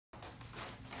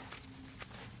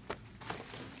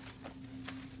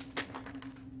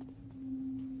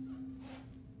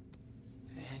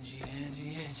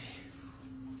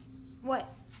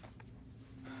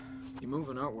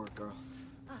girl.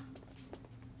 Ah.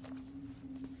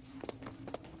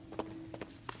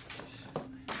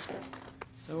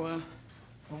 So,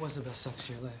 what was the best sex of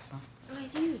your life, huh?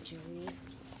 Why you, Joey?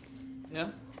 Yeah?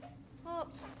 Well,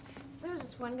 there was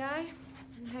this one guy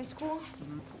in high school.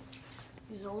 Mm-hmm.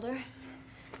 He was older.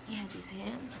 He had these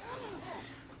hands.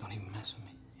 Don't even mess with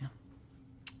me, yeah?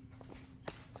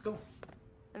 Let's go.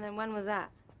 And then when was that?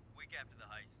 Week after the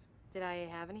heist. Did I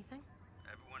have anything?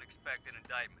 Everyone expected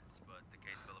indictments, but the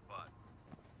case fell apart.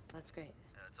 That's great.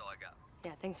 Yeah, that's all I got.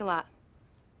 Yeah, thanks a lot.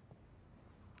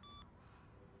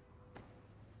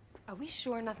 Are we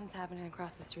sure nothing's happening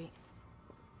across the street?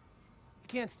 You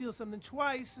can't steal something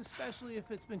twice, especially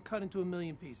if it's been cut into a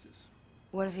million pieces.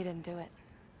 What if he didn't do it?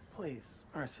 Please,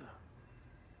 Marissa.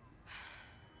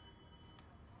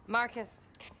 Marcus.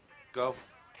 Go.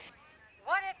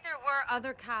 What if there were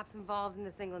other cops involved in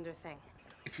this Englander thing?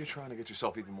 If you're trying to get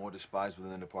yourself even more despised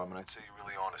within the department, I'd say you're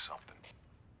really onto something.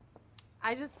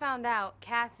 I just found out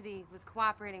Cassidy was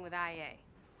cooperating with IA.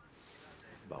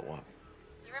 About what?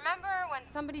 You remember when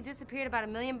somebody disappeared about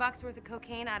 $1 million worth of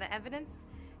cocaine out of evidence?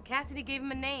 Cassidy gave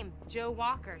him a name, Joe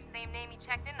Walker, same name he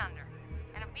checked in under.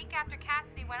 And a week after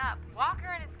Cassidy went up, Walker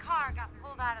and his car got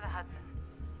pulled out of the Hudson.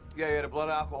 Yeah, you had a blood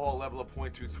alcohol level of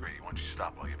 .23. Why don't you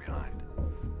stop while you're behind?